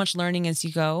it's so much learning as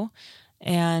you go.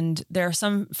 And there are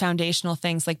some foundational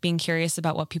things like being curious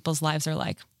about what people's lives are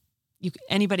like.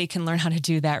 Anybody can learn how to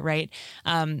do that, right?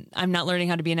 I'm not learning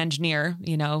how to be an engineer,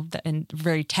 and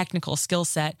very technical skill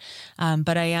set.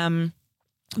 But I am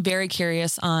very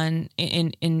curious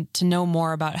to know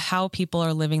more about how people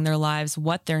are living their lives,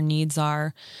 what their needs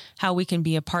are, how we can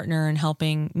be a partner in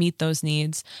helping meet those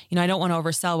needs. I don't want to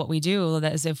oversell what we do,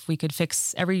 as if we could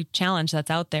fix every challenge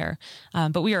that's out there.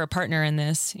 But we are a partner in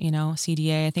this,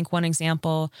 CDA. I think one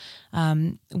example,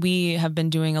 we have been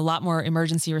doing a lot more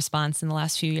emergency response in the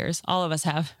last few years. All of us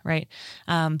have, right?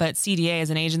 But CDA as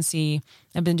an agency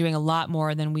have been doing a lot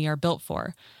more than we are built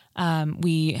for.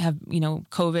 We have,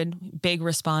 COVID, big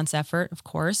response effort, of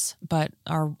course, but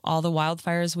all the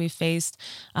wildfires we faced,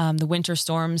 the winter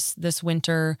storms this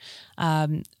winter,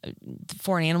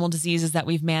 foreign animal diseases that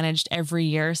we've managed every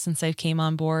year since I came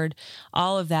on board,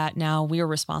 all of that now we are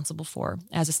responsible for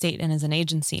as a state and as an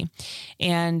agency.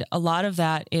 And a lot of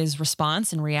that is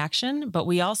response and reaction, but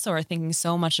we also are thinking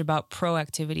so much about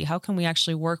proactivity. How can we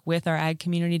actually work with our ag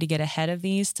community to get ahead of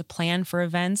these, to plan for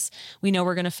events we know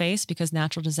we're going to face because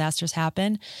natural disasters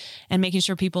happen, and making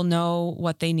sure people know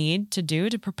what they need to do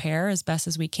to prepare as best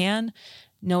as we can,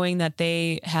 knowing that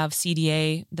they have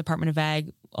CDA, Department of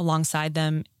Ag, alongside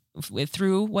them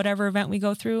through whatever event we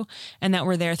go through, and that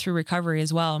we're there through recovery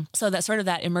as well. So that sort of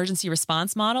that emergency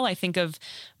response model, I think of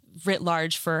writ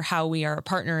large for how we are a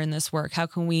partner in this work. How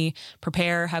can we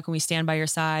prepare? How can we stand by your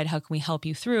side? How can we help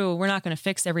you through? We're not going to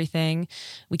fix everything.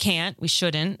 We can't, we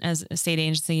shouldn't as a state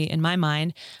agency in my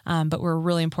mind, but we're a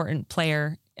really important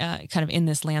player kind of in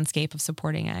this landscape of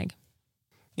supporting ag.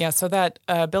 Yeah, so that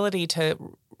ability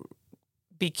to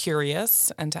be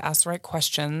curious and to ask the right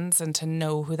questions and to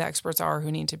know who the experts are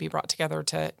who need to be brought together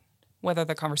to, whether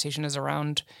the conversation is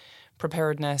around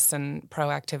preparedness and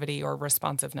proactivity or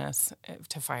responsiveness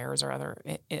to fires or other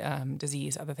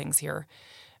disease, other things here,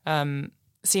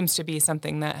 seems to be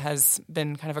something that has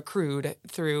been kind of accrued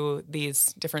through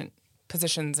these different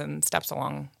positions and steps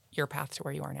along your path to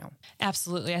where you are now.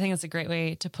 Absolutely. I think it's a great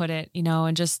way to put it,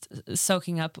 and just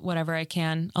soaking up whatever I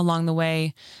can along the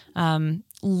way,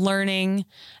 learning.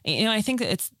 I think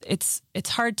that it's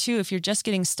hard too if you're just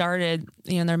getting started.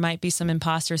 There might be some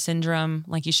imposter syndrome,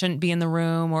 like you shouldn't be in the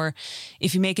room, or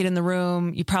if you make it in the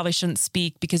room, you probably shouldn't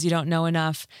speak because you don't know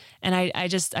enough. And I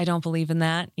don't believe in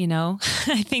that.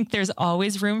 I think there's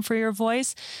always room for your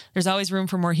voice. There's always room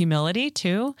for more humility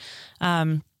too.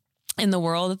 In the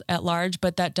world at large,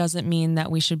 but that doesn't mean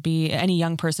that any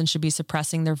young person should be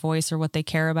suppressing their voice or what they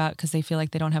care about because they feel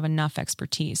like they don't have enough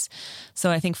expertise.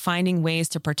 So I think finding ways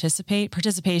to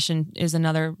participation is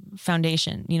another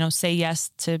foundation. Say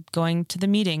yes to going to the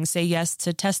meeting, say yes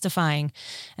to testifying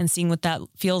and seeing what that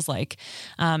feels like.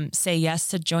 Say yes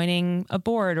to joining a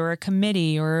board or a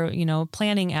committee or,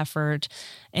 planning effort,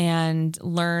 and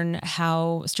learn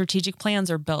how strategic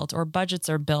plans are built or budgets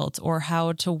are built, or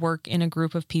how to work in a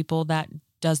group of people that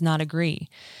does not agree.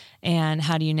 And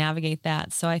how do you navigate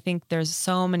that? So I think there's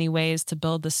so many ways to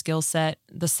build the skill set,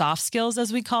 the soft skills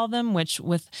as we call them,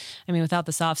 without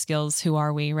the soft skills, who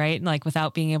are we, right? Like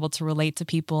without being able to relate to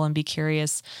people and be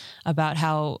curious about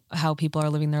how people are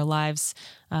living their lives,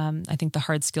 I think the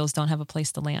hard skills don't have a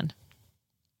place to land.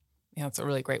 Yeah, that's a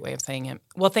really great way of saying it.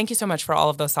 Well, thank you so much for all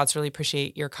of those thoughts. Really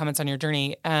appreciate your comments on your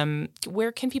journey.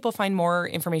 Where can people find more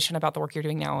information about the work you're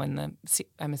doing now in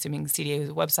I'm assuming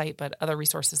CDA's website, but other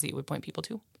resources that you would point people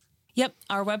to? Yep.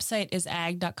 Our website is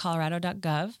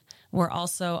ag.colorado.gov. We're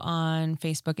also on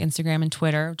Facebook, Instagram, and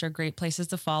Twitter, which are great places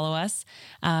to follow us.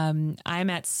 I'm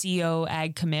at CO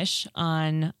Ag Commish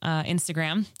on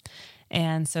Instagram.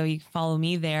 And so you can follow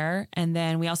me there. And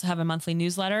then we also have a monthly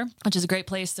newsletter, which is a great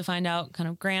place to find out kind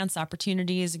of grants,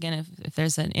 opportunities. Again, if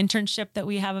there's an internship that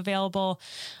we have available,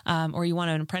 or you want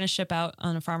an apprenticeship out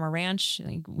on a farm or ranch,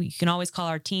 you can always call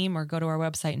our team or go to our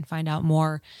website and find out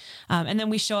more. And then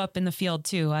we show up in the field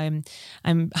too.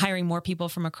 I'm hiring more people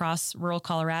from across rural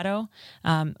Colorado,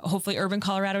 hopefully urban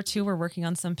Colorado too. We're working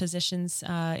on some positions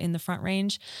in the Front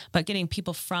Range, but getting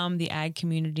people from the ag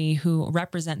community who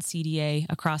represent CDA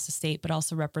across the state, but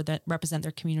also represent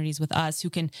their communities with us, who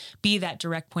can be that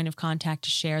direct point of contact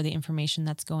to share the information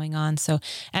that's going on. So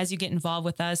as you get involved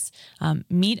with us,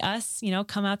 meet us,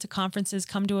 come out to conferences,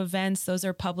 come to events. Those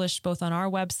are published both on our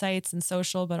websites and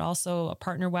social, but also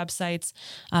partner websites.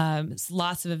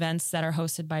 Lots of events that are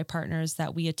hosted by partners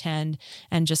that we attend,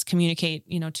 and just communicate,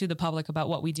 to the public about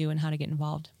what we do and how to get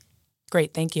involved.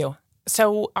 Great. Thank you.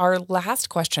 So our last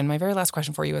question, my very last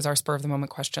question for you, is our spur of the moment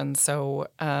question. So,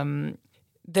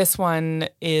 this one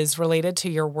is related to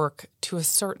your work to a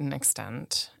certain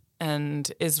extent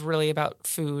and is really about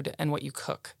food and what you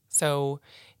cook. So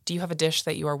do you have a dish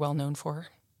that you are well known for?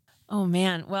 Oh,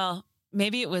 man. Well,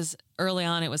 maybe it was early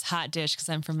on. It was hot dish because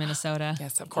I'm from Minnesota.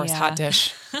 Yes, of course. Yeah. Hot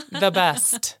dish. The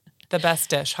best. The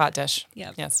best dish. Hot dish.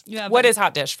 Yep. Yes. What is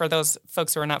hot dish for those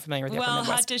folks who are not familiar with the upper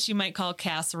Midwest? Hot dish you might call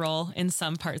casserole in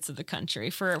some parts of the country.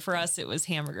 For us, it was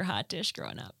hamburger hot dish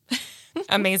growing up.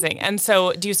 Amazing. And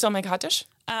so do you still make hot dish?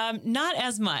 Not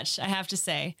as much, I have to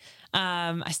say.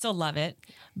 I still love it,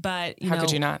 but how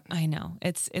could you not? I know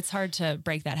it's hard to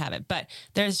break that habit, but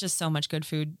there's just so much good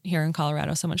food here in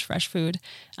Colorado, so much fresh food.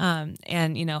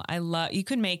 And I love, you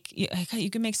can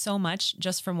make so much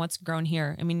just from what's grown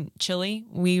here. I mean, chili,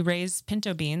 we raise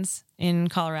pinto beans in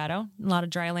Colorado, a lot of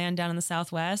dry land down in the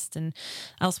Southwest and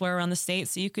elsewhere around the state.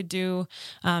 So you could do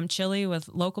chili with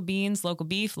local beans, local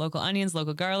beef, local onions,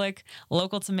 local garlic,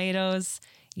 local tomatoes,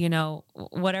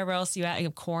 whatever else you add. You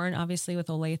have corn, obviously, with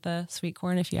Olathe, sweet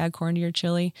corn, if you add corn to your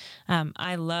chili.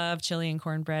 I love chili and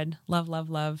cornbread. Love,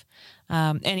 love, love.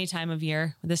 Any time of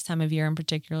year, this time of year in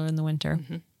particular in the winter.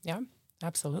 Mm-hmm. Yeah,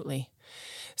 absolutely.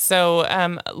 So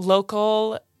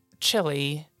local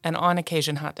chili and on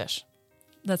occasion hot dish.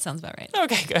 That sounds about right.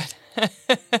 Okay, good.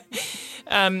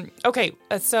 Okay,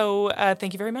 so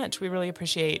thank you very much. We really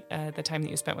appreciate the time that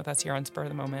you spent with us here on Spur of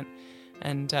the Moment,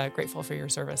 and grateful for your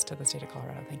service to the state of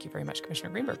Colorado. Thank you very much,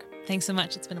 Commissioner Greenberg. Thanks so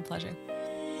much. It's been a pleasure.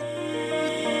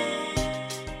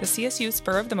 The CSU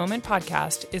Spur of the Moment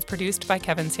podcast is produced by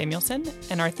Kevin Samuelson,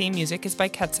 and our theme music is by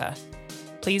Ketsa.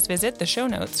 Please visit the show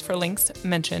notes for links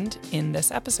mentioned in this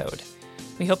episode.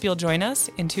 We hope you'll join us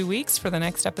in 2 weeks for the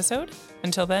next episode.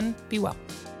 Until then, be well.